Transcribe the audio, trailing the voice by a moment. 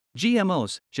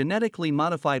GMOs, genetically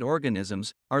modified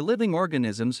organisms, are living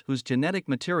organisms whose genetic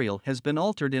material has been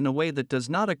altered in a way that does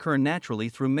not occur naturally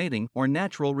through mating or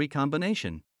natural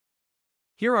recombination.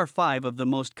 Here are 5 of the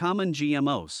most common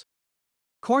GMOs.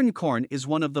 Corn is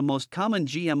one of the most common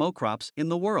GMO crops in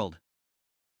the world.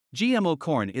 GMO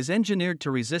corn is engineered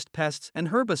to resist pests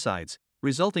and herbicides,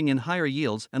 resulting in higher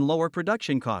yields and lower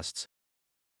production costs.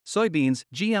 Soybeans,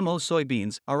 GMO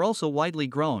soybeans, are also widely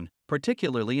grown,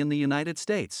 particularly in the United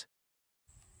States.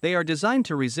 They are designed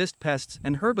to resist pests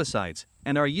and herbicides,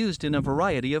 and are used in a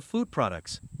variety of food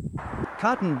products.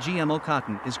 Cotton, GMO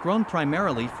cotton, is grown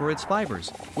primarily for its fibers,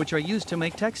 which are used to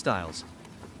make textiles.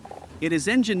 It is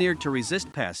engineered to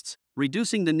resist pests,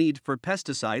 reducing the need for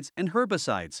pesticides and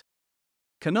herbicides.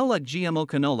 Canola, GMO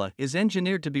canola, is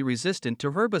engineered to be resistant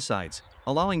to herbicides,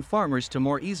 allowing farmers to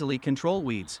more easily control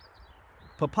weeds.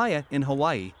 Papaya, in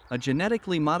Hawaii, a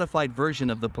genetically modified version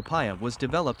of the papaya was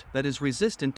developed that is resistant